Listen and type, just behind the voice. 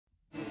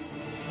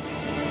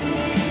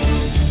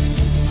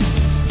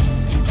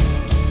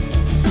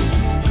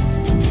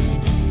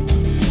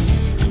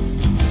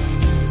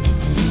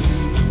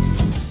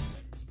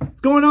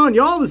What's going on,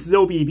 y'all? This is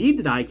OBB,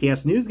 the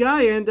Diecast News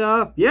Guy, and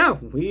yeah,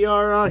 we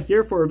are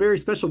here for a very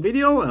special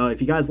video.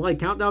 If you guys like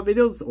countdown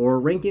videos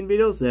or ranking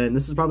videos, then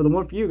this is probably the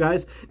one for you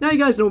guys. Now, you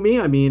guys know me.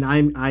 I mean,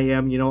 I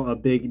am, you know, a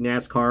big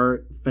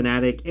NASCAR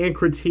fanatic and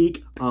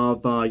critique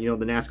of, you know,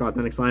 the NASCAR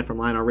Authentics line from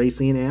Line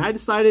Racing, and I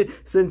decided,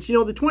 since, you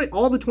know,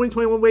 all the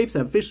 2021 waves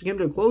have officially come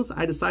to a close,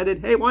 I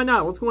decided, hey, why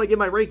not? Let's go and get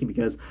my ranking,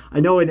 because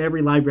I know in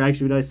every live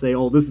reaction video I say,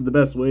 oh, this is the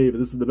best wave,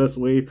 this is the best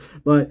wave,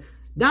 but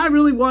now I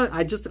really want,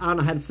 I don't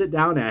know, how to sit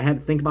down, and I had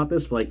to think about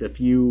this for like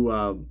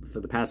for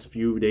the past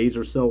few days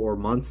or so, or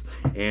months,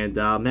 and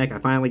heck, I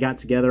finally got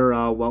together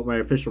what my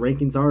official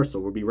rankings are,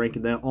 so we'll be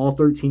ranking all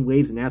 13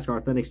 waves in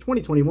NASCAR Authentics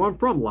 2021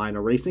 from Line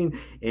Racing,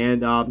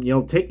 and you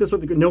know, take this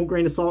with no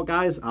grain of salt,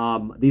 guys.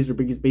 These are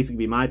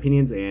basically my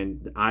opinions,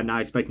 and I'm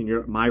not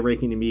expecting my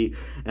ranking to be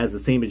as the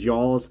same as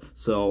y'all's,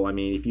 so, I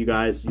mean, if you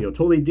guys, you know,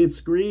 totally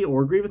disagree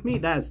or agree with me,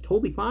 that's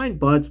totally fine,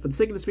 but for the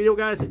sake of this video,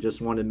 guys, I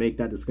just wanted to make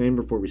that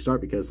disclaimer before we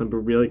start, because some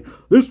people be like,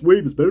 this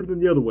wave is better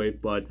than the other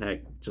wave, but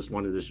heck, just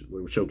wanted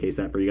to showcase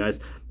that for you guys.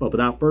 But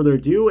without further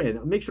ado,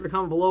 and make sure to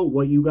comment below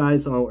what you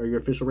guys or your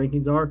official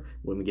rankings are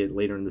when we get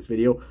later in this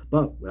video.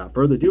 But without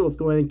further ado, let's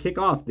go ahead and kick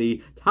off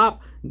the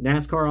top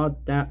NASCAR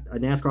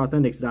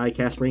Authentics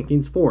diecast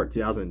rankings for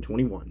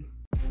 2021.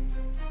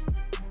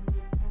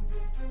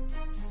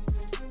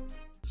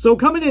 So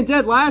coming in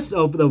dead last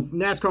of the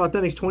NASCAR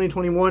Authentics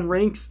 2021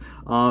 ranks,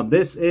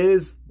 this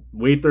is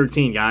Wave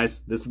 13,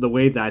 guys. This is the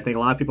wave that I think a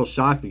lot of people are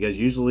shocked, because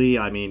usually,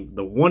 I mean,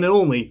 the one and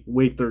only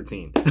Wave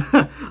 13.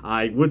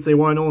 I would say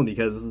one and only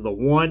because this is the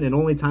one and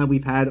only time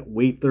we've had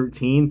Wave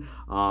 13 in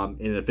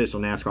an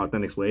official NASCAR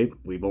Authentics wave.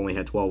 We've only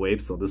had 12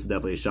 waves, so this is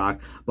definitely a shock.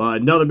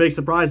 But another big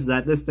surprise is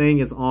that this thing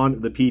is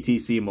on the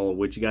PTC mold,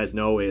 which you guys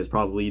know is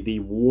probably the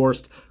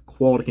worst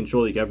quality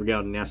control you can ever get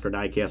on a NASCAR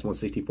Diecast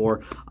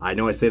 164. I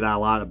know I say that a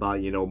lot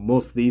about, you know,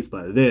 most of these,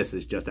 but this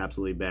is just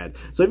absolutely bad.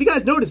 So if you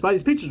guys notice by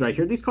these pictures right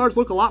here, these cars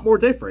look a lot more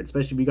different,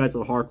 especially if you guys are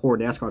the hardcore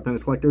NASCAR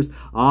Authentics collectors.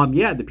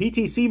 Yeah, the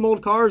PTC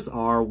mold cars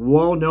are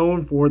well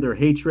known for their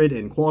hatred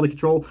and quality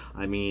control.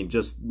 I mean,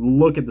 just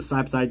look at the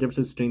side-by-side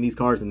differences between these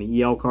cars and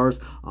the EL cars.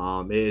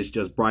 It is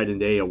just bright and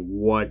day of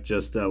what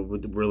just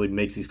really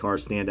makes these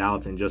cars stand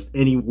out, and just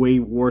any way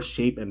worse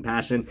shape and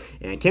passion.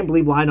 And I can't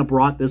believe Lineup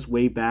brought this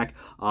wave back.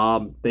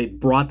 They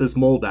brought this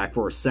mold back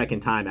for a second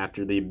time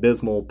after the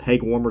abysmal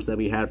peg warmers that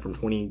we had from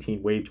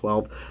 2018 Wave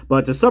 12.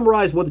 But to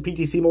summarize what the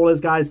PTC mold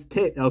is, guys,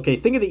 okay,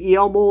 think of the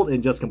EL mold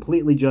and just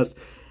completely just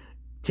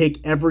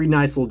take every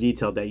nice little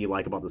detail that you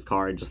like about this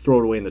car and just throw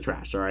it away in the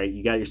trash, all right?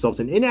 You got yourselves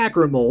an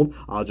inaccurate mold.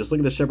 Just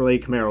look at the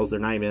Chevrolet Camaros. They're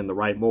not even in the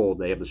right mold.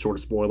 They have the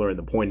shortest spoiler and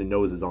the pointed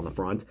noses on the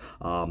front.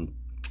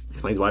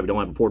 Explains why we don't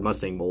have a Ford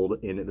Mustang mold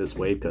in this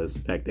wave, because,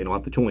 in fact, they don't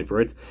have the tooling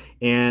for it.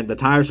 And the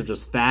tires are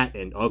just fat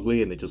and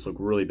ugly, and they just look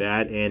really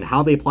bad. And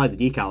how they apply the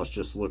decals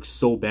just looks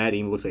so bad. It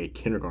even looks like a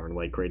kindergarten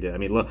like created. I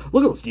mean, look at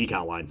those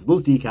decal lines.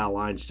 Those decal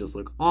lines just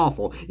look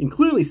awful. You can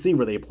clearly see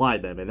where they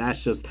applied them, and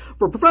that's just,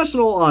 for a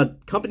professional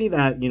company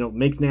that, you know,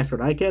 makes NASCAR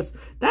diecasts,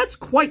 that's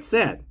quite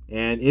sad.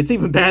 And it's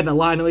even bad that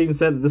Lionel even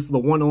said that this is the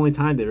one only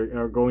time they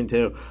are going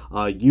to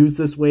use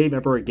this wave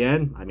ever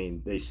again. I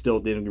mean, they still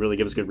didn't really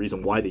give us a good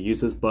reason why they use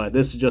this, but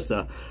this is just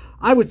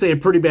I would say a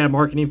pretty bad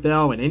marketing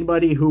fail, and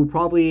anybody who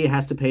probably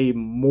has to pay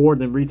more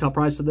than retail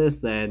price for this,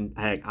 then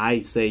heck, I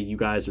say you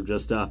guys are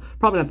just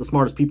probably not the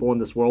smartest people in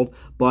this world.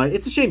 But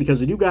it's a shame,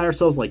 because we do got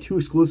ourselves like two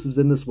exclusives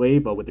in this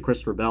wave with the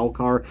Christopher Bell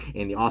car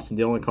and the Austin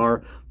Dillon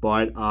car.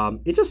 But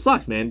it just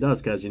sucks, man. It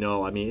does, because, you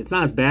know, I mean, it's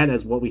not as bad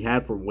as what we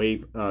had from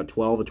Wave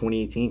 12 of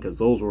 2018, because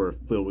those were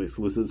filled with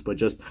exclusives. But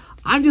just,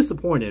 I'm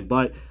disappointed.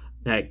 But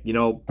heck, you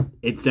know,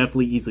 it's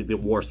definitely easily the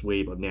worst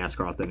wave of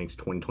NASCAR Authentics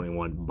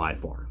 2021 by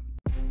far.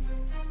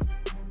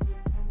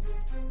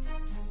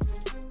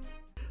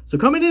 So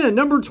coming in at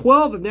number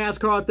 12 of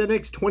NASCAR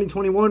Authentics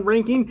 2021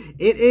 ranking,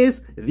 it is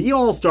the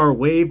All-Star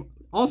Wave,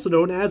 also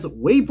known as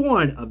Wave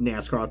 1 of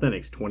NASCAR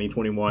Authentics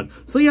 2021.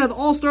 So yeah, the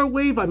All-Star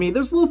Wave, I mean,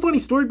 there's a little funny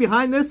story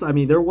behind this. I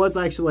mean, there was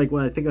actually, like,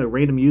 what I think a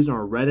random user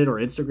on Reddit or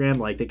Instagram,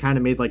 like, they kind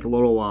of made, like, a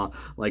little, a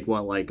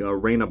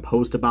random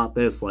post about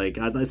this. Like,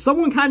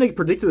 someone kind of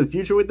predicted the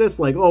future with this,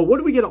 like, oh, what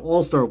do we get an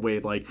All-Star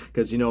Wave? Like,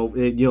 because, you know,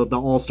 the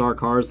All-Star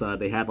cars,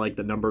 they had, like,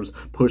 the numbers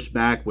pushed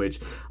back, which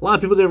a lot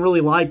of people didn't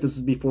really like. This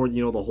is before,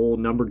 you know, the whole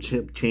number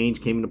chip change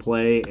came into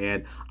play,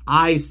 and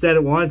I said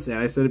it once, and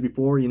I said it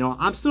before, you know,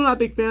 I'm still not a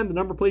big fan of the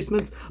number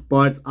placements,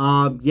 but,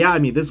 yeah, I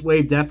mean, this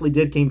wave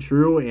definitely came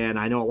true, and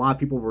I know a lot of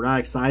people were not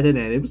excited,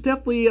 and it was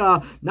definitely,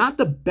 not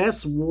the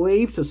best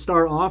wave to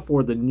start off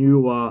for the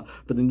new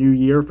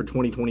year, for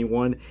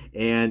 2021,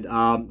 and,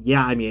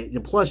 yeah, I mean,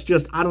 plus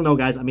just, I don't know,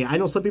 guys, I mean, I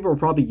know some people are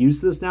probably used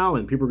to this now,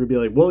 and people are gonna be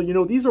like, well, you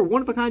know, these are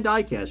one-of-a-kind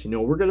diecasts, you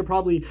know, we're gonna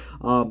probably,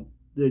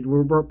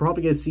 we're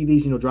probably going to see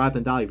these, you know, drop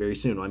in value very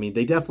soon. I mean,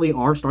 they definitely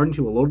are starting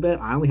to a little bit.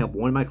 I only have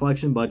one in my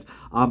collection, but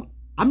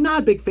I'm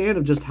not a big fan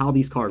of just how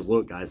these cars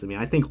look, guys. I mean,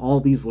 I think all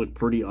these look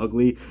pretty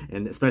ugly,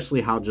 and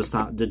especially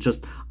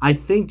I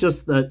think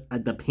just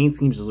the paint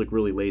schemes just look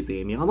really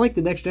lazy. I mean, unlike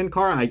the next gen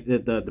car,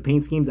 the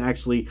paint schemes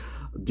actually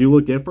do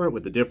look different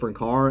with the different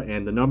car,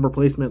 and the number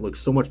placement looks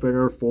so much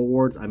better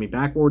forwards. I mean,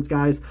 backwards,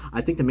 guys, I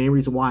think the main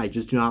reason why I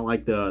just do not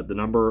like the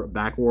number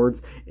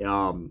backwards,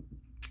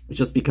 it's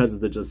just because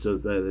of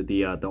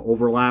the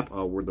overlap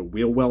where the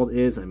wheel weld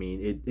is. I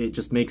mean, it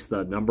just makes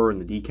the number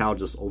and the decal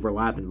just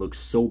overlap and looks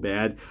so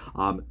bad.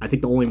 I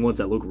think the only ones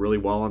that look really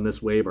well on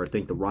this wave are, I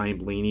think, the Ryan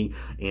Blaney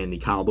and the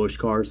Kyle Busch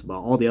cars.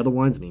 But all the other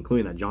ones, I mean,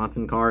 including that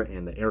Johnson car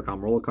and the Eric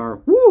Almirola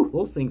car, woo,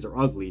 those things are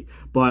ugly.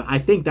 But I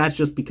think that's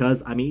just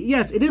because, I mean,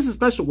 yes, it is a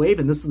special wave,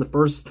 and this is the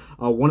first,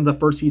 one of the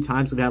first few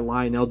times we've had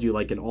Lionel do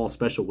like an all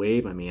special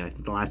wave. I mean, I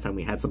think the last time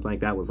we had something like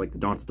that was like the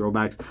Dawn to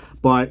Throwbacks.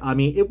 But I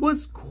mean, it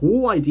was a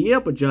cool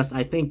idea, but just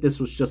I think this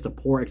was just a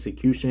poor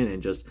execution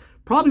and just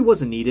probably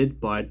wasn't needed.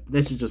 But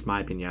this is just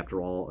my opinion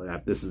after all.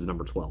 This is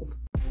number 12.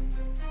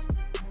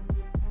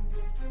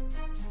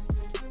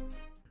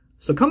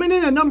 So coming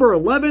in at number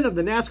 11 of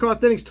the NASCAR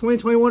Authentics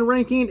 2021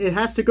 ranking, it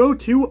has to go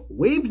to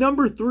wave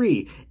number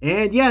 3.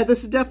 And yeah,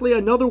 this is definitely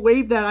another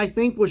wave that I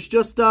think was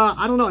just,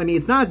 I don't know. I mean,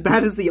 it's not as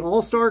bad as the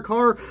All-Star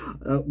car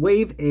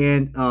wave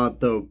and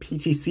the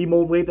PTC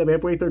mold wave that we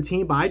have wave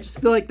 13, but I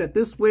just feel like that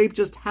this wave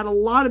just had a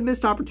lot of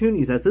missed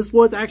opportunities, as this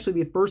was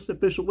actually the first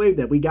official wave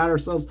that we got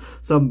ourselves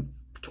some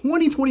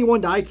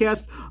 2021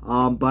 diecast,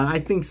 but I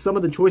think some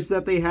of the choices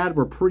that they had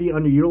were pretty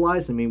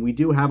underutilized. I mean, we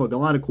do have a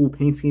lot of cool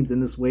paint schemes in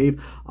this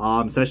wave,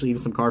 especially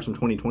even some cars from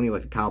 2020,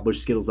 like the Kyle Busch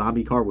Skittle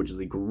Zombie car, which is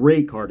a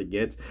great car to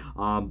get.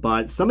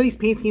 But some of these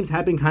paint schemes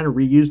have been kind of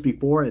reused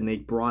before, and they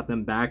brought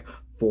them back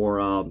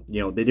for,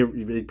 you know,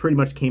 they pretty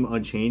much came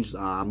unchanged.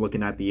 I'm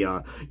looking at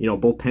the, you know,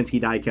 both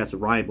Penske diecast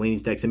of Ryan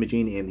Blaney's Dex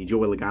Imaging and the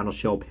Joey Logano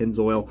Shell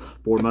Pennzoil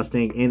Ford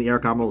Mustang and the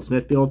Eric Almirola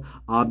Smithfield.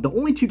 The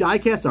only two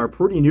diecasts that are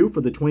pretty new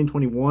for the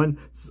 2021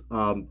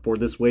 for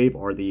this wave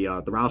are the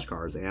Roush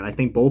cars, and I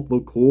think both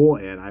look cool,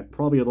 and I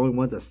probably are the only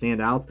ones that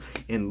stand out.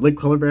 And lip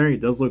color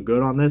variant does look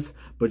good on this,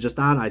 but just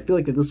I feel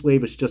like that this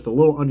wave is just a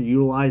little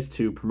underutilized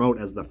to promote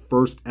as the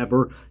first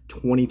ever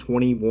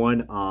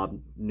 2021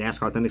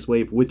 NASCAR Authentics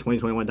wave with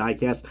 2021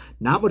 diecast.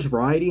 Not much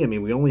variety. I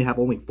mean, we only have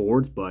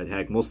Fords, but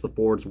heck, most of the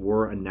Fords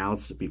were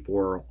announced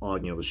before,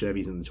 you know, the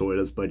Chevys and the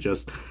Toyotas, but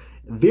just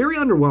very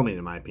underwhelming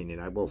in my opinion.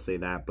 I will say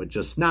that, but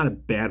just not a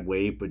bad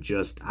wave, but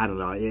just, I don't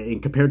know,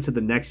 and compared to the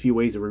next few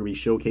waves that we're going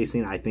to be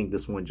showcasing, I think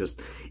this one just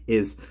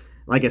is,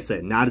 like I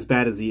said, not as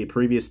bad as the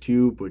previous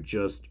two, but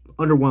just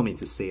underwhelming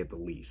to say at the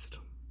least.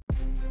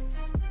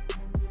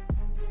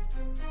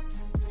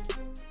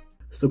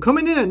 So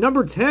coming in at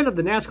number 10 of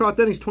the NASCAR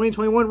Authentics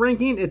 2021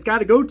 ranking, it's got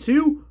to go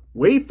to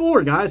wave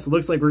 4, guys. It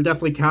looks like we're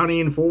definitely counting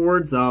in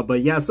forwards.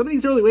 But yeah, some of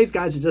these early waves,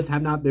 guys, I just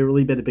have not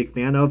really been a big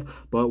fan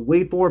of. But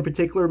wave 4 in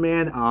particular,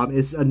 man,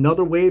 it's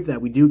another wave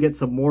that we do get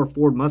some more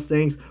Ford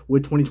Mustangs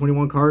with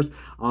 2021 cars.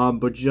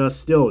 But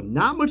just still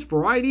not much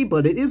variety,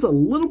 but it is a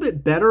little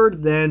bit better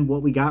than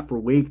what we got for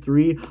wave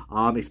 3.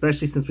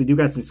 Especially since we do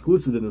got some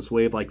exclusives in this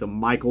wave, like the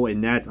Michael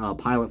Annette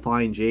Pilot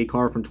Flying J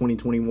car from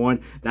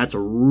 2021. That's a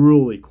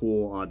really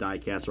cool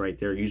diecast right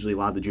there. Usually a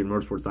lot of the Junior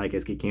Motorsports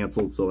diecasts get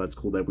canceled, so that's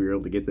cool that we were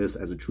able to get this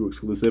as a true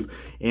exclusive.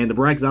 And the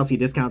Brad Keselowski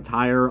discount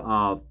tire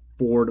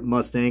Ford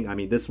Mustang. I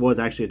mean, this was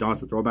actually a Dawn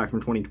to Throwback from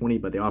 2020,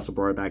 but they also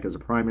brought it back as a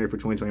primary for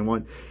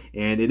 2021,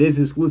 and it is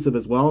exclusive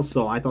as well.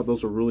 So I thought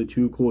those were really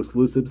two cool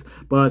exclusives.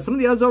 But some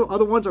of the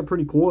other ones are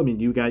pretty cool. I mean,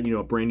 you got, you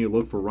know, a brand new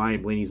look for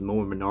Ryan Blaney's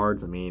Moen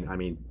Menards. I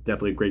mean,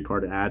 definitely a great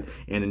car to add,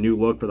 and a new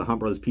look for the Hunt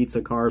Brothers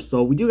Pizza car.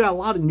 So we do got a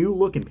lot of new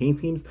look and paint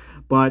schemes,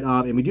 but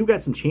and we do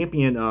got some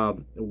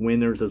champion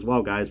winners as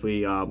well, guys.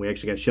 We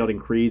actually got Sheldon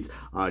Creed's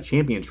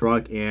champion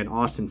truck and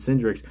Austin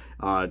Cindric's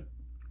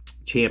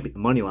champion,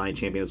 Moneyline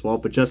champion as well.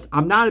 But just,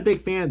 I'm not a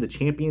big fan of the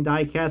champion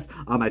diecast.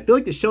 I feel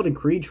like the Sheldon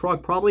Creed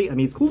truck probably, I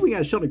mean, it's cool we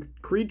got a Sheldon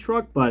Creed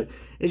truck, but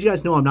as you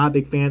guys know, I'm not a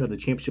big fan of the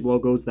championship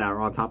logos that are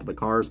on top of the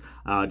cars.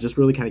 Just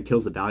really kind of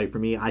kills the value for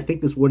me. I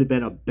think this would have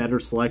been a better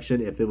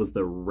selection if it was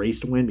the race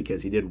to win,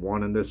 because he did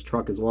one in this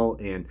truck as well.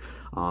 And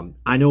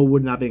I know it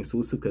would not be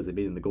exclusive because it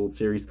made it in the Gold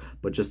Series,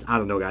 but just, I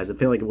don't know, guys. I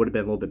feel like it would have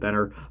been a little bit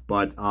better.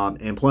 But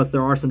and plus,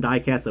 there are some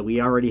diecasts that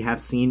we already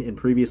have seen in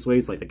previous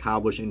waves, like the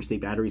Kyle Busch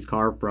Interstate Batteries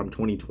car from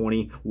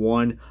 2021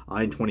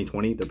 in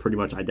 2020. They're pretty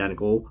much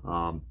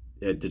identical.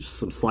 Just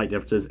some slight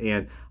differences.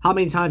 And how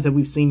many times have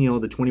we seen, you know,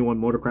 the 21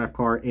 Motorcraft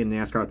car in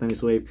NASCAR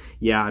Authentics wave?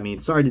 Yeah, I mean,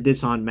 sorry to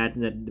ditch on Matt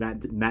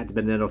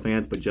Benedetto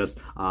fans, but just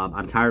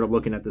I'm tired of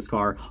looking at this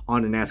car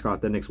on the NASCAR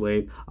Authentics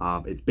wave.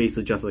 It's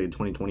basically just like a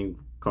 2020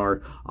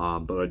 car.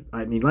 But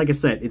I mean, like I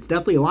said, it's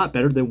definitely a lot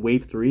better than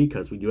wave 3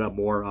 because we do have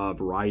more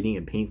variety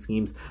and paint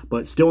schemes,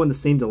 but still in the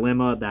same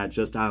dilemma that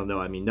just, I don't know,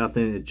 I mean,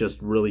 nothing, it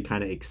just really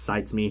kind of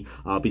excites me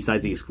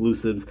besides the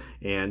exclusives.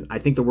 And I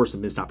think there were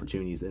some missed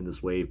opportunities in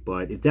this wave,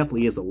 but it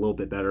definitely is a little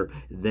bit better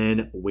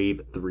than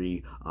wave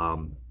 3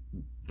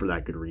 for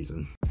that good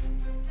reason.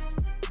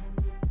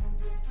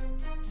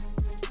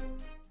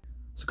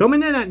 So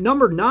coming in at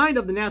number 9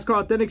 of the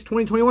NASCAR Authentics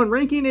 2021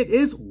 ranking, it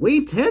is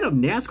Wave 10 of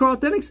NASCAR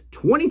Authentics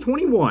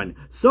 2021.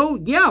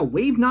 So yeah,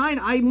 Wave 9,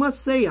 I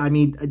must say, I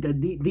mean,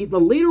 the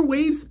later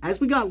waves,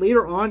 as we got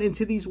later on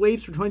into these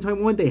waves for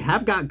 2021, they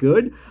have got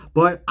good.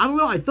 But I don't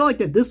know, I feel like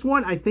that this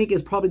one, I think,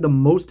 is probably the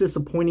most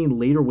disappointing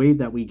later wave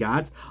that we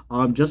got.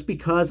 Just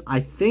because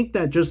I think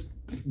that just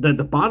the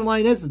bottom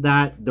line is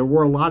that there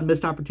were a lot of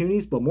missed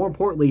opportunities, but more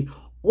importantly,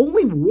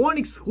 only one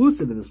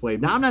exclusive in this wave.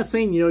 Now, I'm not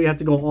saying, you have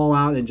to go all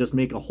out and just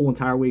make a whole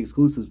entire wave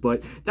exclusives,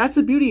 but that's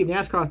the beauty of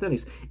NASCAR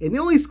Authentics. And the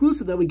only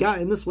exclusive that we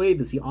got in this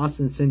wave is the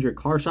Austin Cindric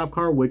Car Shop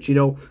car, which,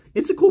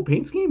 it's a cool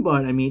paint scheme,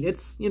 but, I mean,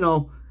 it's,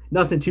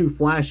 nothing too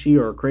flashy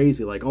or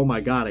crazy, like, oh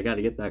my god, I got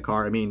to get that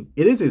car. I mean,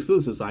 it is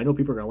exclusive, so I know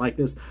people are going to like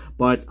this,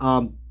 but,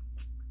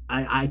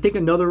 I think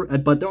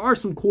but there are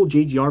some cool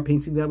JGR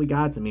paint schemes that we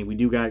got. I mean, we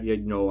do got,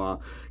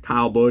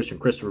 Kyle Busch and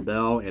Christopher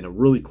Bell and a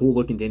really cool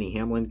looking Denny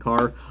Hamlin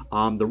car.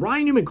 The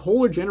Ryan Newman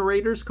Kohler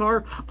Generators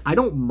car, I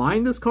don't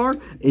mind this car.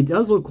 It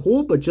does look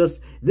cool, but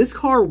just this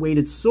car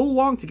waited so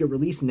long to get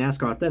released in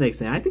NASCAR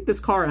Authentics. And I think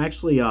this car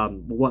actually,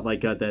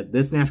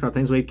 this NASCAR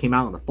Authentics wave came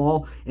out in the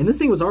fall. And this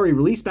thing was already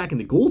released back in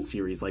the Gold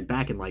Series, like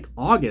back in like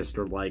August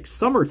or like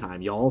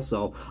summertime, y'all.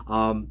 So,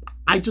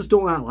 I just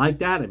do not like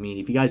that. I mean,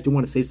 if you guys do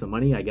want to save some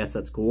money, I guess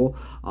that's cool.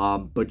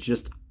 But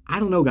just, I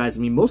don't know, guys.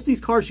 I mean, most of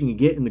these cars you can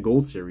get in the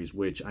Gold Series,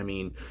 which, I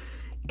mean,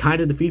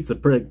 kind of defeats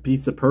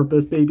the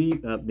purpose,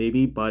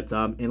 maybe. But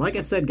and like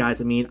I said,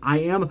 guys, I mean,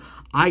 I'm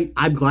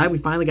glad we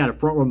finally got a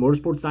Front Row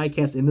Motorsports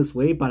diecast in this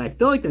wave, but I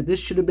feel like that this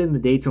should have been the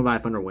Daytona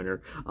 500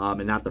 winner,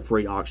 and not the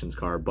Freight Auctions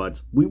car.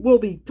 But we will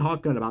be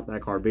talking about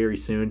that car very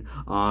soon.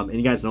 And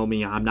you guys know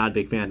me, I'm not a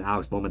big fan of the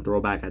Alex Bowman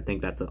throwback. I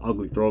think that's an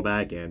ugly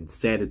throwback, and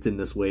sad it's in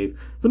this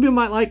wave. Some people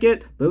might like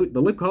it. The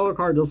lip color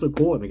car does look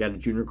cool, and we got a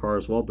junior car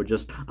as well. But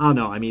just, I don't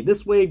know. I mean,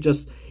 this wave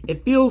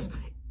it feels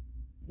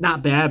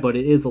not bad, but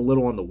it is a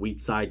little on the weak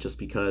side just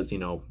because,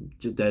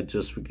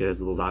 just because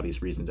of those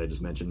obvious reasons I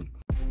just mentioned.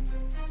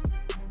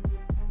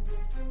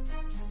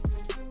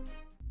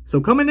 So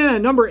coming in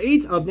at number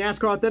 8 of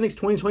NASCAR Authentics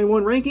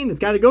 2021 ranking, it's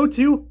got to go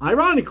to,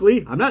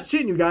 ironically, I'm not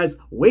shitting you guys,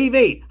 Wave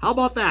 8. How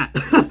about that?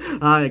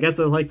 I guess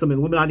that's like some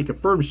Illuminati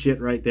confirmed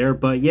shit right there.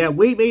 But yeah,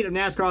 Wave 8 of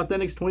NASCAR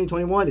Authentics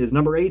 2021 is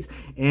number 8.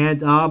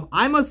 And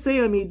I must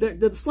say, I mean,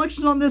 the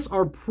selections on this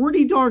are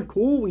pretty darn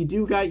cool. We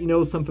do got,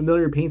 some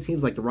familiar paint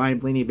schemes like the Ryan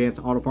Blaney Advanced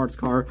Auto Parts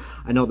car.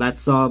 I know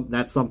that's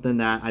something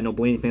that I know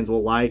Blaney fans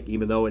will like,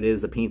 even though it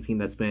is a paint scheme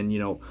that's been,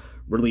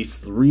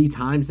 released 3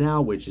 times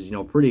now, which is,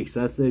 pretty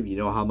excessive. You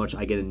know how much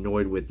I get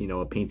annoyed with,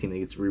 a painting that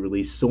gets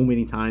re-released so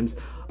many times.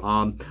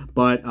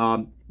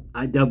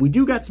 We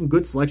do got some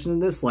good selection in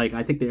this. Like,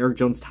 I think the Eric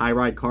Jones Tie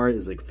Ride car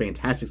is like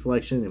fantastic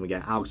selection. And we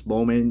got Alex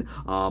Bowman,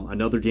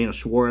 another Daniel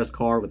Suarez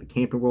car with the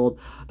Camping World.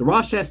 The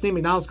Ross Chastain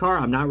McDonald's car,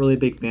 I'm not really a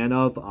big fan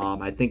of.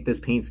 I think this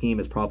paint scheme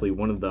is probably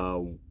one of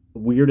the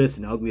weirdest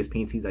and ugliest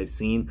paint schemes I've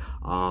seen.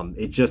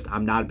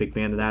 I'm not a big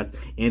fan of that.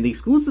 And the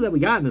exclusive that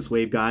we got in this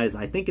wave, guys,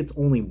 I think it's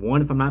only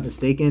one, if I'm not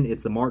mistaken.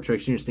 It's the Mark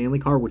Truex Jr. Stanley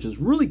car, which is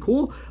really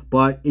cool.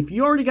 But if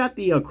you already got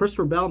the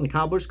Christopher Bell and the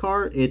Kyle Busch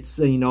car, it's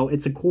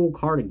it's a cool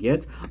car to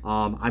get.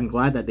 I'm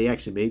glad that they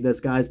actually made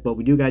this, guys. But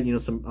we do got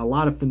a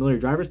lot of familiar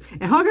drivers.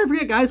 And how can I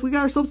forget, guys? We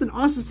got ourselves an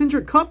Austin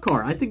Cindric Cup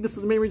car. I think this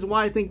is the main reason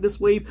why I think this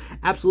wave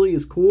absolutely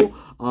is cool.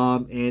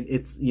 And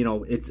it's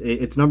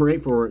it's number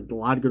 8 for a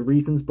lot of good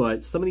reasons.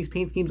 But some of these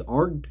paint schemes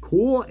are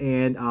cool,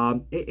 and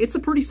it's a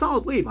pretty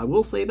solid wave. I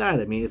will say that.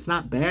 I mean, it's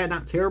not bad,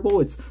 not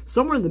terrible. It's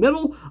somewhere in the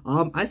middle.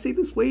 I say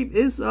this wave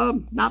is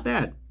not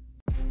bad.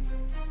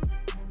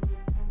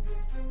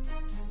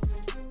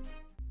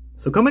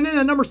 So coming in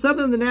at number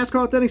 7 in the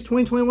NASCAR Authentics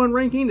 2021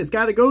 ranking, it's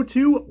got to go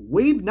to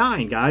Wave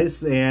 9,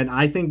 guys. And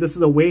I think this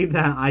is a wave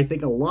that I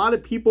think a lot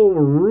of people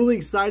were really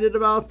excited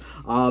about.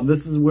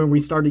 This is when we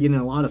started getting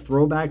a lot of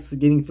throwbacks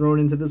getting thrown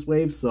into this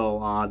wave.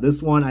 So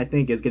this one, I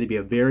think, is going to be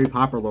a very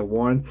popular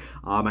one.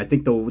 I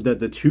think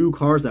the 2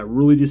 cars that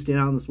really do stand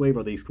out in this wave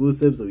are the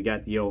exclusives. So we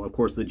got, of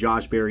course, the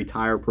Josh Berry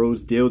Tire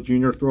Pros Dale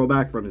Jr.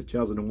 throwback from his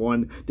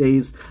 2001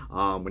 days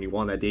when he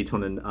won that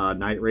Daytona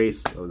night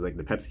race. It was like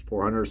the Pepsi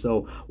 400 or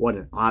so. What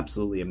an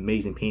absolutely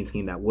amazing paint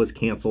scheme that was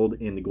canceled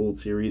in the Gold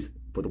Series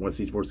for the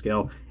 1/64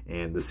 scale.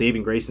 And the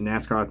saving grace in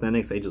NASCAR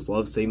Authentics, they just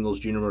love saving those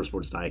Junior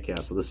Motorsports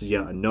diecasts. So this is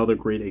yet another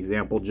great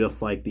example,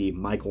 just like the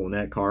Michael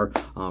Annett car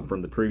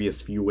from the previous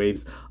few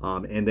waves.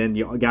 And then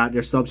you got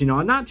yourselves,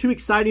 not too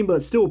exciting,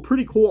 but still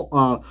pretty cool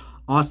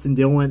Austin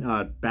Dillon,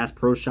 Bass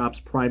Pro Shops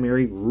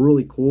primary,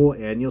 really cool.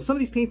 And, some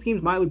of these paint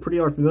schemes might look pretty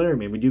familiar. I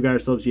mean, we do got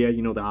ourselves, the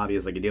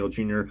obvious, like a Dale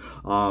Jr.,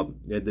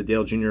 the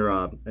Dale Jr.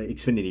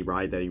 Xfinity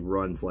ride that he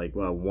runs, like,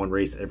 one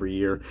race every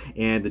year,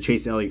 and the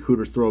Chase Elliott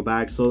Hooters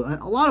throwback. So,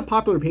 a lot of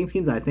popular paint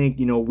schemes, I think,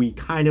 we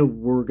kind of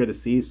were going to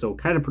see, so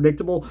kind of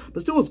predictable,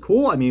 but still was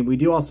cool. I mean, we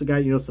do also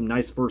got, some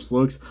nice first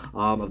looks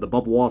of the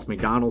Bubba Wallace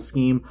McDonald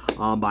scheme.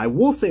 But I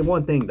will say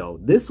one thing,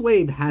 though. This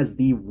wave has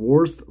the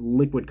worst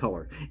liquid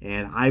color,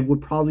 and I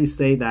would probably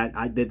say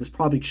that this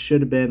probably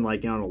should have been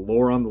like, you know,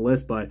 lower on the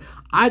list, but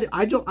I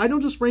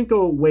don't just rank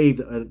a wave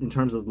in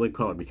terms of lip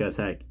color, because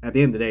heck, at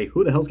the end of the day,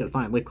 who the hell's gonna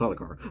find lip color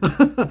car?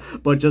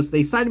 But just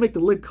they decided to make the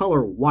lip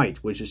color white,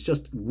 which is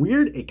just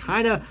weird. It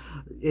kind of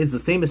is the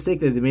same mistake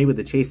that they made with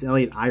the Chase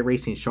Elliott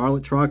iRacing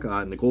Charlotte truck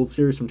in the Gold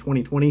Series from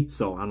 2020.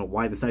 So I don't know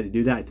why they decided to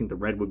do that. I think the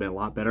red would have been a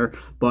lot better.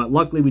 But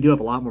luckily, we do have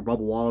a lot more Bubba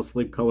Wallace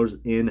lip colors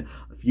in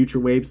future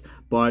waves.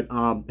 But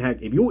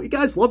heck, if you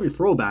guys love your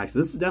throwbacks,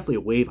 this is definitely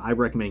a wave I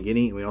recommend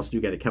getting. And we also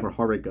do get a Kevin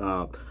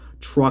Harvick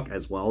truck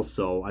as well.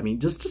 So I mean,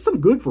 just some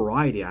good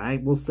variety. I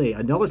will say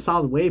another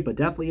solid wave, but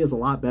definitely is a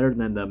lot better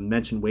than the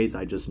mentioned waves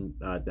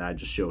that I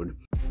just showed.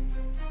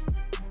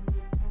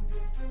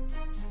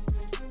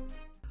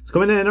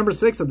 Coming in at number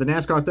 6 of the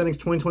NASCAR Authentics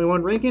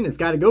 2021 ranking, it's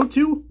got to go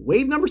to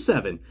wave number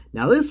 7.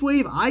 Now, this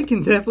wave, I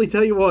can definitely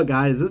tell you what,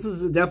 guys, this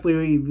is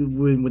definitely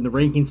when the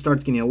ranking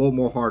starts getting a little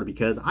more hard,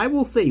 because I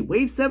will say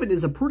wave 7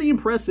 is a pretty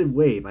impressive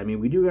wave. I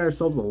mean, we do got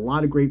ourselves a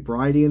lot of great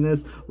variety in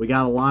this. We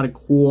got a lot of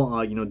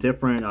cool, you know,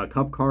 different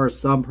cup cars,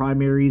 some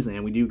primaries,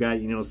 and we do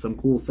got, you know, some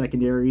cool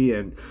secondary,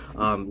 and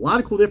a lot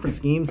of cool different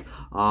schemes.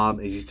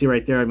 As you see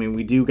right there, I mean,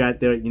 we do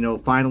got the, you know,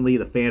 finally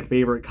the fan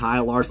favorite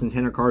Kyle Larson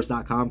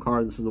TenderCars.com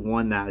car. This is the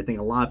one that I think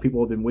a lot of people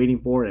have been waiting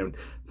for, and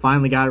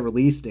finally got it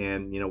released.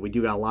 And you know, we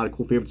do got a lot of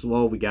cool favorites as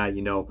well. We got,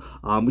 you know,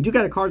 we do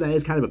got a car that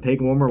is kind of a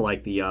peg warmer,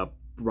 like the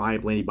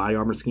Ryan Blaney body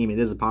armor scheme. It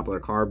is a popular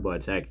car,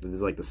 but heck, this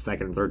is like the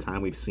second or third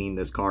time we've seen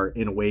this car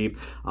in a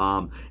wave.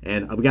 And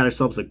we got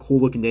ourselves a cool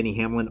looking Denny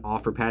Hamlin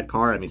offer pad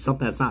car. I mean,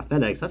 something that's not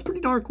FedEx, that's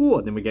pretty darn cool.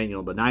 And then we get, you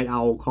know, the Night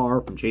Owl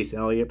car from Chase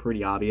Elliott,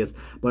 pretty obvious.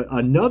 But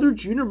another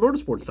Junior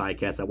Motorsports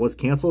diecast that was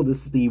canceled.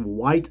 This is the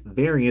white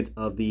variant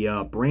of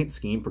the Brandt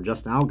scheme for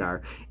Justin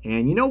Allgaier.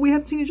 And you know, we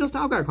haven't seen a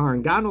Justin Allgaier car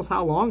in God knows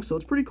how long, so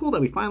it's pretty cool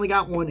that we finally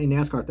got one in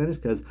NASCAR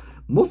Authentics, because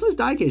most of his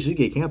diecasts should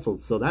get canceled.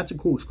 So that's a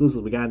cool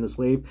exclusive we got in this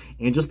wave.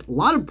 And just a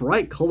lot of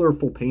bright,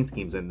 colorful paint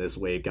schemes in this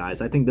wave,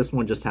 guys. I think this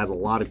one just has a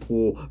lot of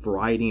cool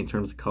variety in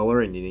terms of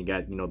color. And you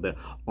got, you know, the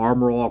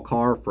Armor All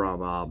car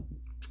from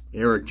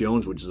Eric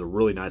Jones, which is a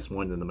really nice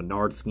one in the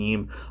Menard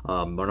scheme.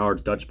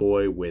 Menard's Dutch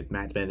Boy with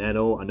Matt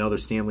Benedetto, another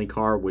Stanley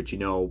car, which, you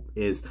know,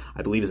 is,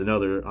 I believe, is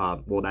another,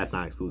 well, that's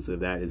not exclusive.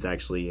 That is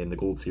actually in the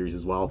Gold Series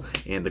as well.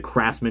 And the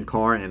Craftsman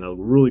car, and a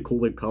really cool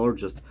lip color.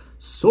 Just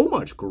so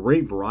much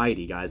great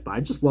variety, guys. But I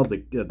just love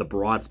the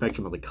broad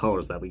spectrum of the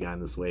colors that we got in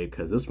this wave,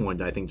 because this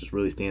one, I think, just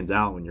really stands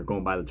out. When you're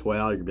going by the toy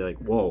aisle, you're going to be like,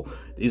 whoa,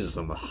 these are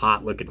some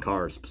hot looking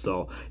cars.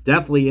 So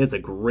definitely is a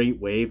great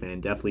wave,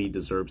 and definitely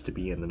deserves to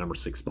be in the number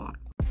 6 spot.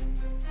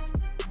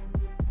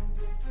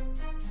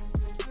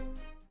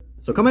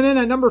 So coming in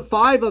at number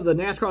 5 of the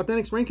NASCAR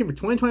Authentics ranking for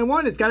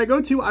 2021, it's got to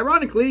go to,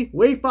 ironically,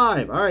 wave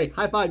 5. All right,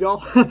 high five,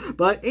 y'all.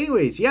 But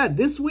anyways, yeah,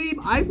 this wave,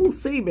 I will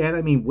say, man,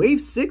 I mean,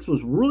 wave 6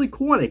 was really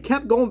cool, and I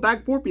kept going back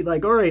and forth, be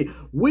like, all right,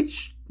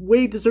 which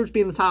wave deserves to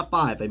be in the top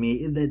 5? I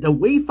mean, the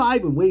wave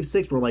 5 and wave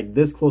 6 were like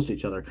this close to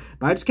each other.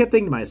 But I just kept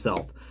thinking to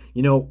myself,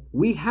 you know,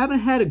 we haven't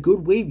had a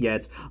good wave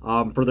yet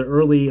for the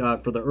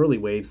early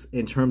waves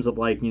in terms of,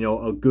 like, you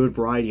know, a good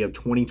variety of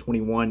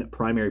 2021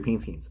 primary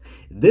paint schemes.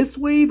 This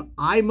wave,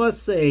 I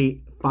must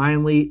say,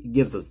 finally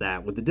gives us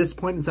that. With the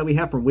disappointments that we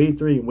have from wave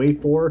 3 and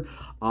wave 4,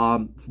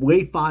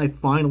 wave 5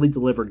 finally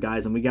delivered,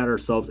 guys, and we got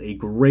ourselves a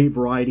great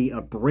variety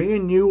of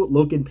brand new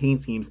looking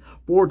paint schemes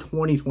for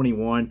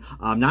 2021.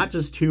 Not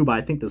just 2, but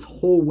I think this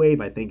whole wave,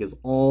 I think, is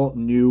all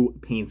new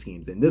paint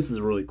schemes, and this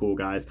is really cool,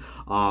 guys.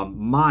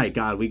 My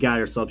God, we got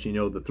ourselves, you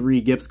know, the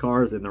 3 Gibbs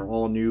cars, and they're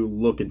all new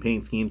looking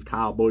paint schemes: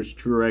 Kyle Busch,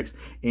 Truex,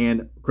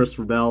 and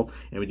Christopher Bell.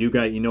 And we do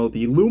got, you know,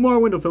 the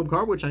Lumar window film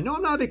car, which I know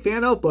I'm not a big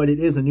fan of, but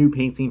it is a new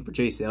paint scheme for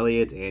Chase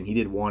Elliott, and he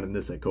did one in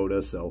this at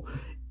COTA, so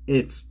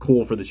it's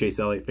cool for the Chase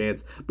Elliott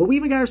fans. But we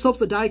even got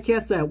ourselves a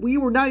diecast that we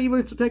were not even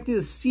expecting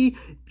to see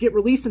get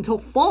released until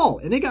fall,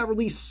 and it got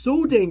released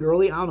so dang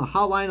early. I don't know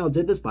how Lionel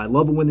did this, but I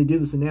love it when they do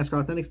this in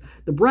NASCAR Authentics.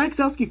 The Brad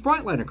Keselowski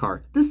Freightliner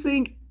car. This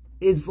thing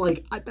is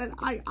like,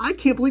 I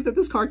can't believe that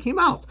this car came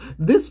out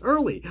this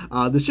early.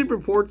 The ship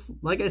reports,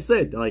 like I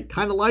said, like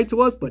kind of lied to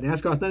us, but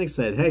NASCAR Authentics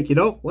said, hey, you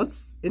know,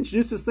 let's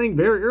introduce this thing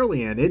very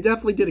early, and it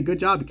definitely did a good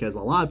job, because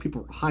a lot of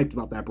people were hyped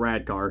about that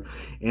Brad car.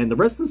 And the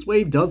rest of this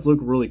wave does look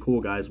really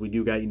cool, guys. We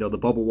do got, you know, the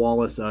Bubba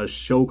Wallace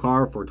show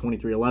car for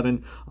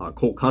 2311,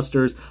 Colt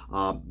Custer's,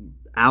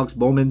 Alex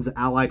Bowman's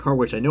Ally car,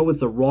 which I know was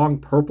the wrong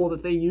purple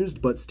that they used,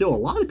 but still, a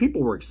lot of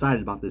people were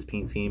excited about this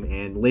paint scheme,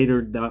 and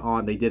later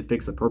on, they did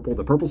fix the purple.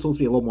 The purple's supposed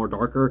to be a little more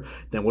darker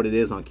than what it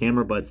is on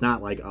camera, but it's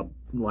not like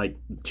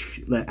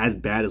as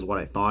bad as what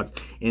I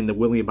thought. In the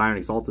William Byron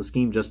Exalta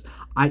scheme, just,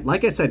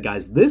 like I said,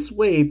 guys, this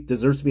wave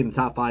deserves to be in the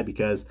top 5,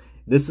 because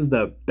this is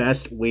the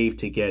best wave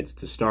to get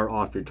to start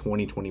off your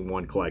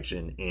 2021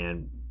 collection,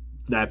 and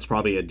that's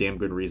probably a damn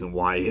good reason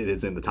why it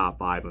is in the top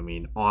 5. I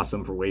mean,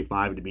 awesome for wave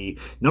 5 to be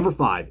number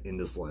 5 in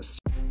this list.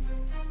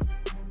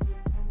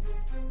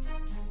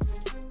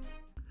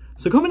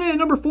 So coming in at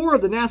number 4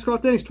 of the NASCAR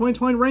Authentics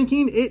 2020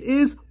 ranking, it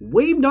is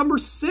wave number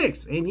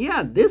 6. And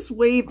yeah, this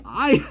wave,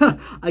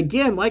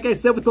 again, like I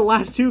said with the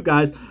last two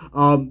guys,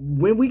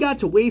 when we got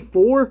to wave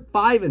 4,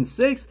 5, and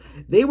 6,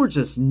 they were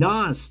just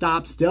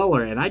non-stop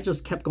stellar. And I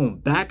just kept going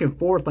back and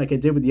forth like I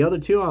did with the other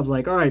two. I was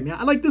like, all right, man,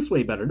 I like this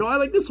way better. No, I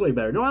like this way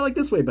better. No, I like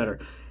this way better.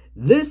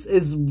 This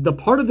is the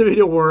part of the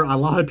video where a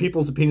lot of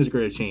people's opinions are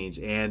going to change,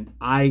 and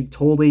I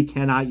totally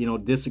cannot,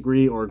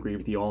 disagree or agree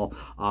with you all.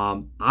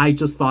 I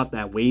just thought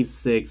that Wave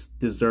 6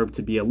 deserved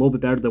to be a little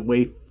bit better than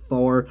Wave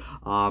 4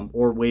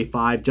 or Wave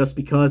 5 just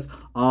because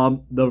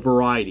the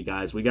variety,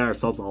 guys. We got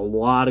ourselves a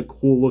lot of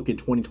cool looking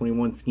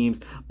 2021 schemes,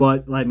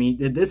 but I mean,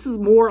 this is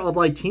more of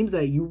like teams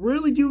that you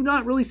really do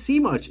not really see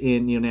much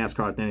in,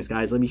 NASCAR Authentics,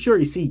 guys. I mean, sure,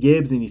 you see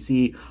Gibbs and you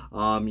see,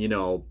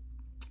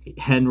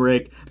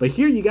 Henrik, but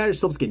here you got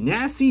yourselves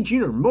Ganassi,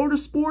 Junior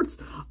Motorsports,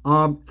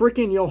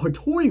 freaking,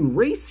 Hattori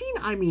Racing.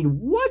 I mean,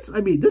 what?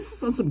 I mean,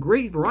 this is some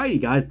great variety,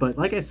 guys, but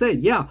like I said,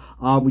 yeah,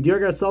 we do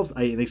get ourselves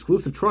an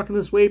exclusive truck in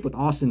this wave with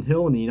Austin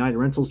Hill and the United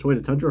Rentals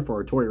Toyota Tundra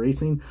for Hattori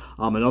Racing,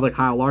 another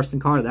Kyle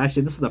Larson car.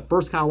 Actually, this is the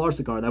first Kyle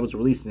Larson car that was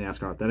released in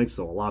NASCAR Authentics,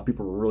 so a lot of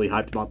people were really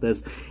hyped about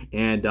this,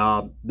 and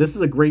this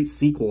is a great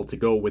sequel to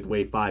go with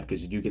Wave 5,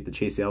 because you do get the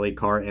Chase Elliott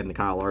car and the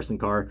Kyle Larson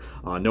car,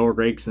 Noah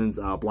Gregson's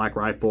Black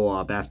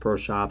Rifle Bass Pro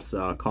Shop's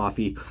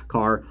coffee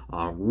car,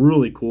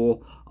 really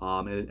cool.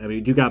 And I mean,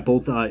 you do got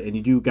both, and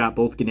you do got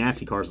both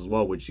Ganassi cars as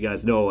well, which you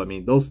guys know. I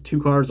mean, those two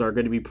cars are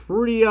going to be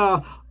pretty,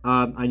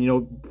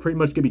 pretty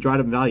much going to be dried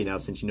up in value now,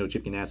 since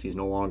Chip Ganassi is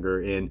no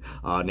longer in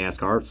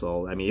NASCAR.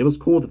 So I mean, it was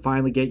cool to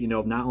finally get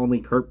not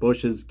only Kurt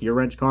Busch's gear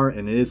wrench car,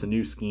 and it is a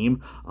new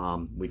scheme.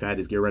 We've had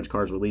his gear wrench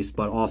cars released,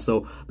 but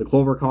also the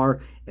Clover car,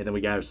 and then we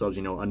got ourselves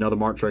another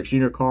Mark Truex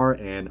Jr. car,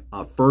 and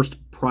a first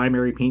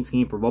primary paint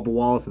scheme for Bubba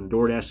Wallace and the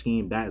DoorDash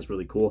scheme. That is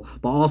really cool,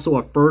 but also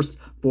a first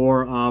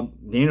for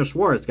Daniel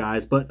Suarez,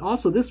 guys. But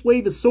also, this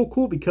wave is so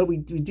cool because we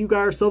do got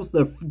ourselves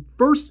the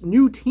first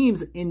new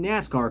teams in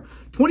NASCAR,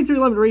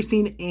 2311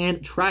 Racing and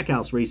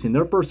Trackhouse Racing.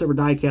 Their first ever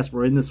diecast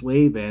were in this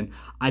wave, and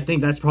I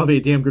think that's probably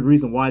a damn good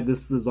reason why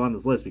this is on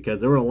this list,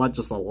 because there were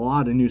just a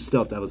lot of new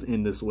stuff that was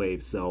in this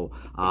wave. So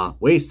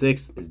wave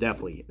 6 is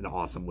definitely an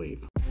awesome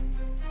wave.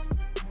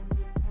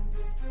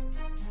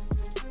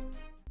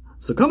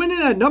 So coming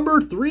in at number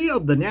 3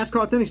 of the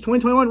NASCAR Authentics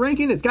 2021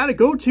 ranking, it's got to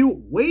go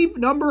to wave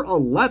number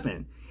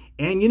 11.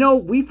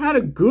 And, we've had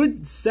a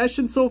good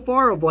session so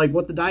far of,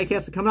 what the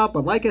diecast are coming out.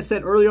 But like I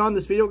said earlier on in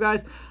this video,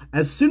 guys,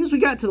 as soon as we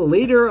got to the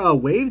later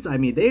waves, I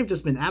mean, they've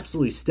just been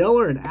absolutely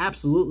stellar and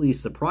absolutely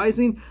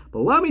surprising. But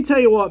let me tell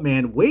you what,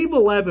 man, wave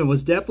 11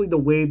 was definitely the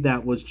wave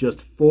that was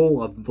just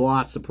full of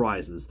lots of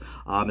surprises.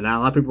 And now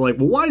a lot of people are like,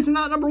 well, why is it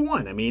not number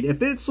 1? I mean,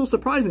 if it's so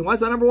surprising, why is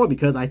that number 1?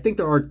 Because I think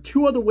there are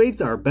 2 other waves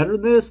that are better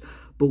than this.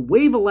 But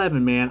wave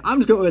 11, man, I'm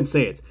just going to go ahead and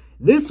say it.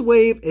 This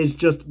wave is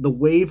just the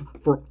wave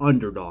for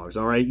underdogs,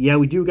 all right? Yeah,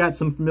 we do got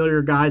some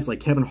familiar guys like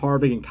Kevin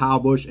Harvick and Kyle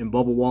Busch and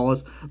Bubba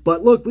Wallace.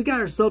 But look, we got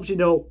ourselves,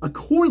 a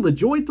Corey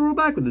LaJoie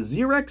throwback with the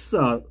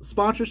Xerox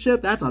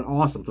sponsorship. That's an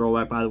awesome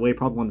throwback, by the way.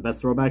 Probably one of the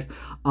best throwbacks.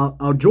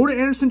 A Jordan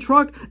Anderson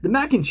truck, the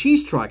mac and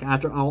cheese truck.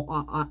 After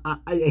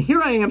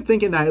here I am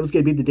thinking that it was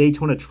going to be the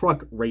Daytona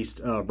truck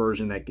raced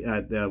version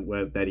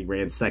that he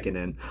ran second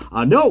in.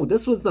 No,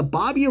 this was the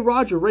Bobby and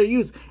Roger Ray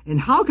use.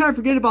 And how can I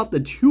forget about the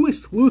 2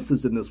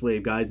 exclusives in this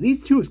wave, guys?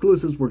 These 2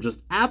 exclusives were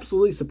just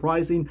absolutely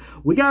surprising.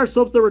 We got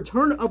ourselves the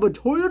return of a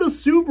Toyota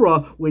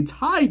Supra with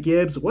Ty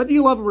Gibbs. Whether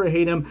you love him or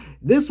hate him,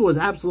 this was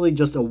absolutely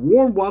just a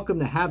warm welcome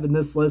to have in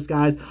this list,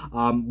 guys.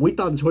 We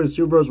thought the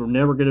Toyota Supras were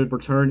never going to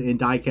return in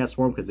diecast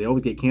form because they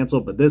always get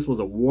canceled, but this was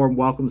a warm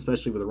welcome,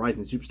 especially with a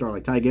rising superstar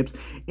like Ty Gibbs.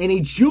 And a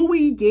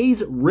Joey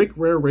Gaze Rick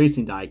Rare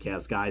Racing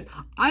diecast, guys.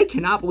 I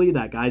cannot believe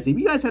that, guys. If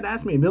you guys had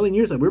asked me a million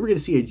years that we were going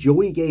to see a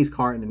Joey Gaze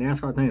car in the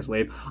NASCAR Authentics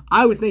wave,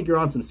 I would think you're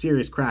on some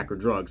serious crack or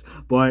drugs.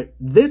 But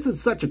this is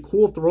such a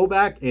cool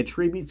throwback and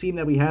tribute team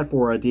that we had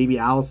for Davey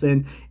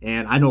Allison,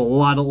 and I know a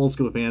lot of old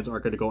school fans are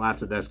going to go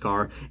after this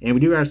car. And we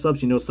do have ourselves,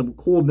 some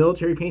cool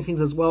military paint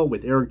schemes as well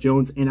with Eric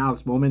Jones and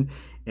Alex Bowman,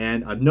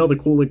 and another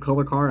cool live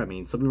color car. I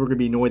mean, some people are going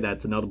to be annoyed that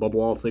it's another Bubba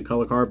Wallace live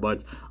color car,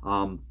 but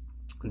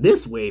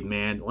this wave,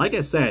 man, like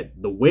I said,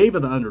 the wave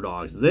of the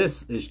underdogs,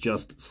 this is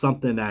just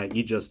something that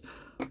you just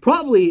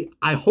probably,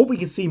 I hope we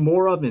can see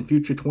more of in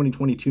future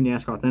 2022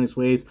 NASCAR Authentics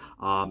waves.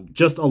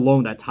 Just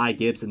alone that Ty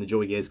Gibbs and the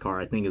Joey Gaze car,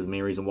 I think, is the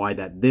main reason why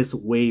that this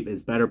wave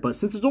is better. But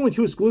since there's only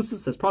 2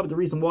 exclusives, that's probably the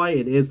reason why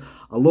it is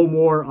a little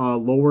more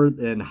lower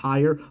than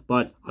higher.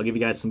 But I'll give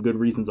you guys some good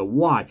reasons of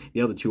why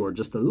the other 2 are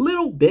just a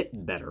little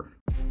bit better.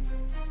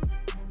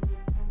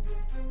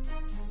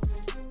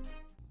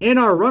 In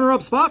our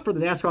runner-up spot for the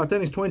NASCAR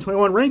Authentics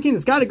 2021 ranking,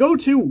 it's got to go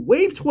to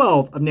Wave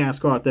 12 of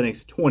NASCAR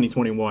Authentics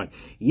 2021.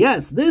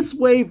 Yes, this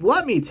wave,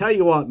 let me tell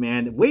you what,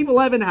 man. Wave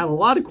 11 had a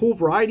lot of cool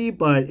variety,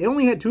 but it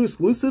only had 2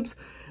 exclusives.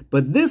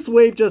 But this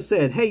wave just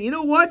said, hey, you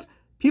know what?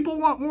 People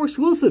want more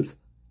exclusives.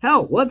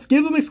 Hell, let's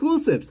give them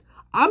exclusives.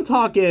 I'm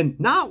talking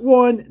not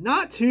one,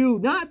 not two,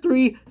 not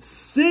three,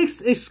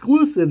 6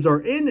 exclusives are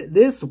in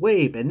this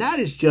wave, and that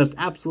is just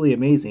absolutely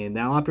amazing. And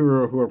now a lot of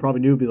people who are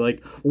probably new will be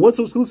like, well, what's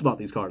so exclusive about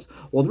these cars?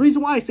 Well, the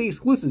reason why I say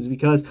exclusives is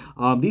because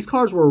these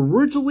cars were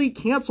originally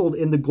canceled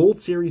in the Gold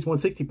Series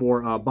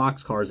 164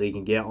 box cars that you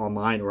can get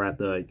online or at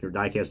your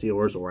diecast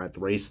dealers or at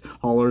the race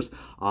haulers.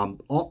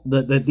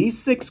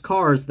 These 6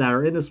 cars that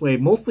are in this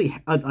wave, mostly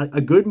a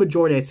good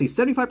majority, I'd say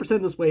 75%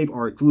 of this wave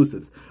are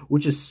exclusives,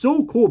 which is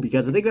so cool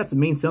because I think that's the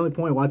main selling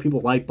point why people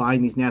like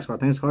buying these NASCAR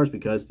Authentics cars,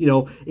 because, you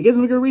know, it gives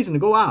them a good reason to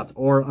go out,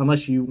 or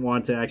unless you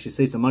want to actually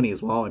save some money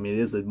as well. I mean, it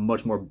is a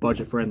much more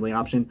budget-friendly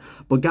option.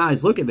 But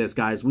guys, look at this,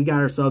 guys. We got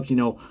ourselves, you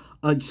know,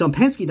 some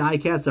Penske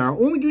diecasts that are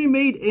only going to be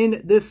made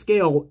in this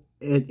scale.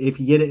 If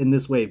you get it in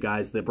this wave,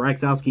 guys, the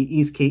Braxowski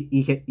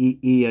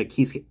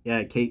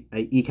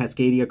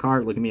Cascadia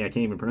car. Look at me, I can't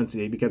even pronounce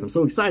it because I'm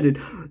so excited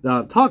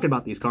talking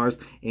about these cars.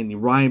 And the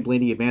Ryan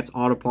Blaney Advanced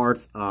Auto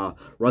Parts,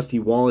 Rusty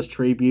Wallace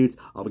tributes.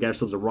 We got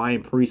ourselves a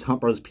Ryan Preece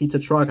Hunt Brothers pizza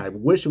truck. I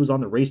wish it was on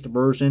the raced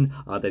version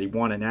that he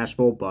won at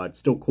Nashville, but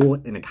still cool.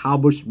 And a Kyle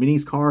Busch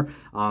Minis car,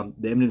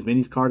 the M&M's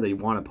Minis car that he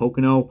won at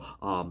Pocono.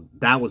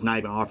 That was not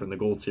even offered in the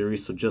Gold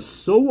Series. So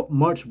just so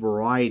much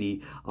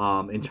variety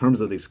in terms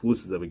of the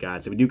exclusives that we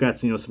got. So we do got,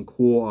 you know, some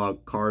cool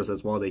cars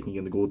as well that you can get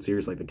in the Gold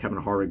Series, like the Kevin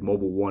Harvick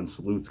Mobile One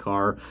Salutes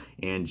car,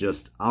 and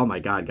just, oh my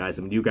god, guys,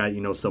 I mean, you got,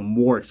 you know, some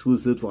more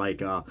exclusives,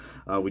 like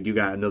we do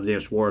got another Dan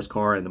Schwartz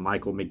car and the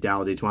Michael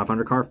McDowell Daytona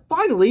 500 car,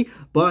 finally.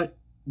 But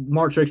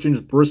Mark Truck Jr.'s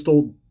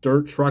Bristol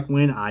Dirt Truck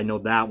win, I know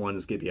that one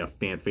is going to be a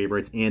fan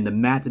favorite, and the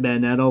Matt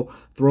DiBenedetto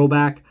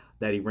throwback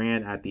that he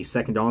ran at the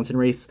second Darlington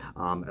race.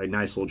 A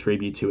nice little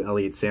tribute to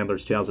Elliott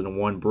Sandler's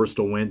 2001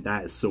 Bristol win.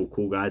 That is so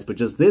cool, guys. But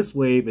just this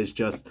wave is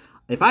just,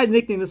 if I had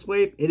nicknamed this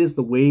wave, it is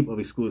the wave of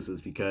exclusives,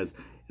 because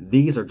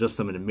these are just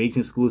some amazing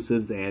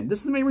exclusives. And this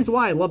is the main reason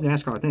why I love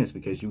NASCAR Authentics,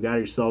 because you got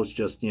yourselves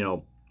just, you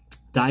know,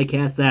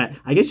 diecasts that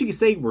I guess you could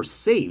say were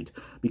saved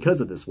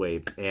because of this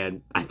wave.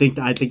 And I think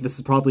this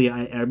is probably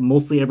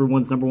mostly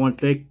everyone's number one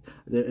pick.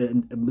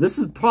 This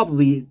is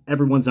probably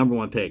everyone's number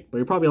one pick. But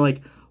you're probably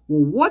like,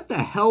 well, what the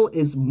hell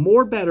is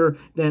more better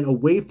than a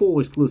wave full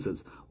of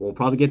exclusives? We'll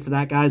probably get to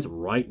that, guys,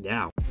 right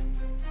now.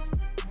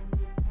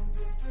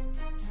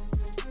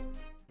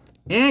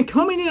 And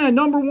coming in at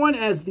number 1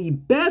 as the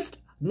best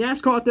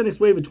NASCAR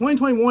Authentics wave of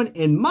 2021,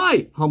 in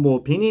my humble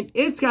opinion,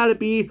 it's got to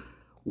be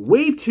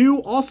Wave 2,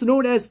 also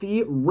known as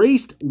the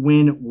Raced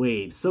Win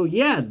Wave. So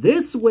yeah,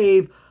 this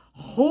wave,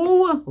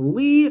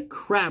 holy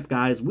crap,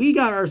 guys, we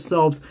got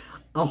ourselves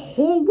a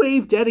whole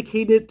wave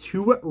dedicated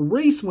to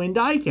race win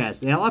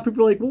diecast. And a lot of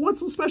people are like, well, what's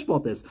so special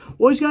about this?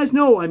 Well, as you guys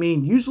know, I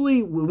mean,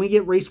 usually when we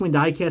get race win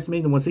diecast made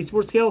in the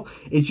 164 scale,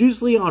 it's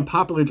usually on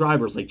popular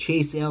drivers like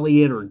Chase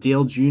Elliott or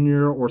Dale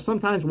Jr., or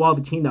sometimes we'll have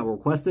a team that will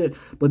request it.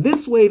 But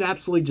this wave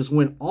absolutely just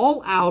went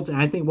all out, and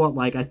I think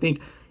I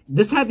think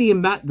this had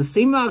the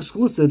same amount of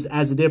exclusives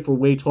as it did for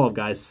Wave 12,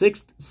 guys.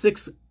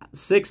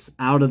 Six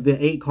out of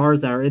the 8 cars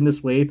that are in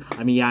this wave.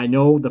 I mean, yeah, I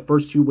know the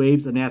first 2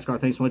 waves of NASCAR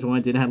Authentics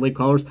 2021 didn't have late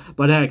colors,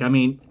 but heck, I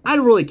mean, I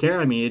don't really care.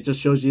 I mean, it just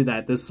shows you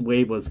that this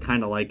wave was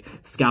kind of like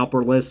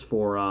scalperless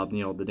for,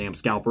 you know, the damn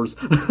scalpers.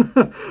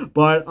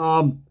 But,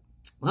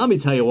 let me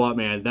tell you what,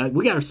 man, that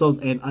we got ourselves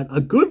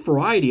a good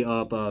variety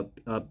of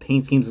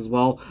paint schemes as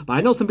well. But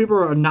I know some people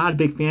are not a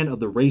big fan of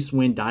the race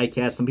win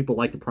diecast. Some people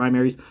like the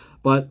primaries.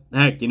 But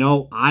heck, you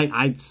know,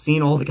 I've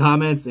seen all the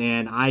comments,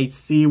 and I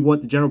see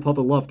what the general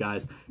public love,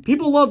 guys.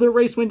 People love their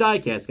race win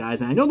diecast,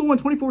 guys. And I know the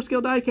 124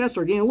 scale diecasts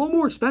are getting a little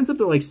more expensive.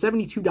 They're like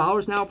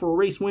 $72 now for a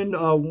race win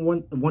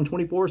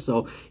 124.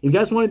 So if you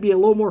guys want to be a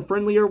little more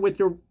friendlier with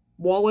your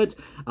wallet,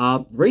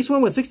 race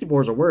win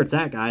 164s are where it's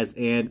at, guys.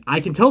 And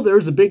I can tell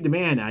there's a big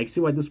demand. I see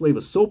why this wave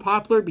was so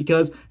popular,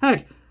 because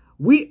heck,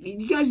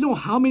 you guys know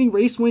how many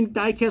race win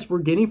diecasts we're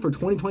getting for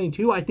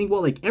 2022? I think,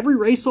 well, like every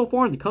race so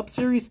far in the Cup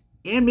Series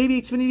and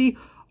maybe Xfinity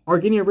are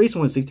getting a race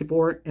win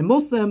 164, and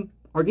most of them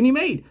are getting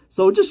made.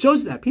 So it just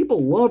shows you that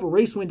people love a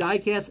race win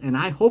diecast, and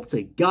I hope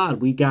to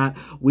God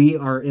we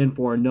are in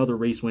for another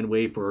race win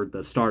wave for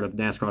the start of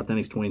NASCAR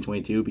Authentics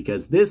 2022,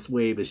 because this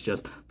wave is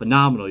just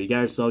phenomenal. You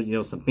got yourself, you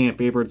know, some fan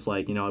favorites,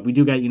 like, you know, we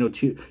do got, you know,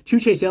 two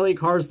Chase Elliott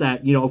cars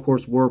that, you know, of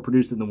course, were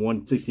produced in the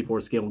 164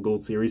 scale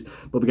Gold Series,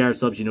 but we got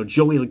ourselves, you know,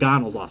 Joey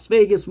Logano's Las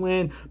Vegas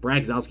win,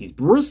 Brad Keselowski's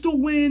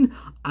Bristol win.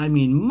 I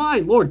mean, my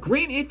Lord,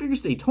 Grant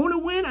Enfinger's Daytona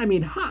win. I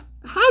mean, how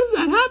does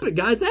that happen,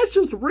 guys? That's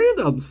just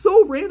random.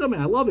 So random,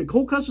 and I love it.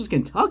 Cole Custer's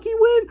Kentucky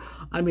win?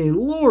 I mean,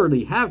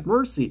 Lordy, have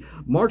mercy.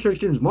 Mark Truck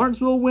Jr.'s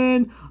Martinsville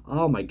win.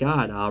 Oh, my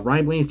God.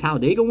 Ryan Blaney's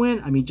Talladega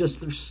win. I mean,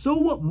 just there's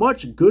so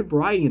much good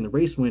variety in the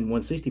race win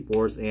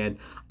 164s, and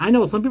I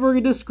know some people are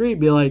going to disagree and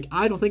be like,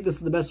 I don't think this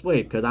is the best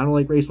wave because I don't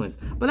like race wins.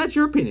 But that's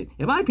your opinion.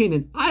 In my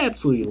opinion, I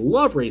absolutely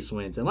love race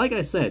wins, and like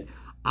I said,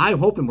 I'm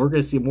hoping we're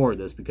going to see more of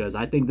this, because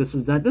I think this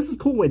is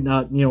cool when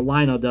you know,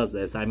 Lionel does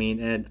this. I mean,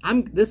 and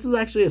this is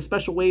actually a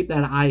special wave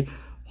that I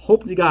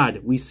hope to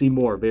God we see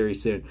more very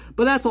soon.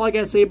 But that's all I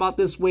got to say about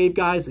this wave,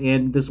 guys,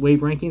 and this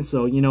wave ranking.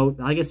 So, you know,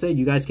 like I said,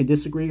 you guys can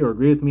disagree or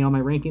agree with me on my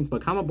rankings,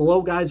 but comment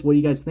below, guys, what do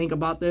you guys think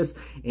about this?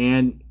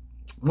 And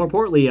more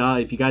importantly,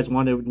 if you guys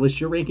want to list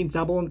your rankings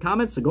down below in the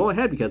comments, so go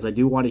ahead, because I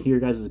do want to hear your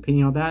guys'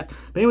 opinion on that.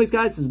 But anyways,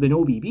 guys, this has been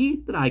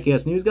OBB, the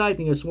Diecast News Guy.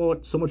 Thank you guys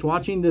so much for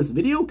watching this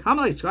video.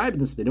 Comment, like, subscribe,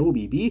 and this has been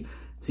OBB.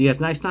 See you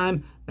guys next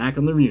time, back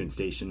on the Reviewing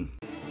Station.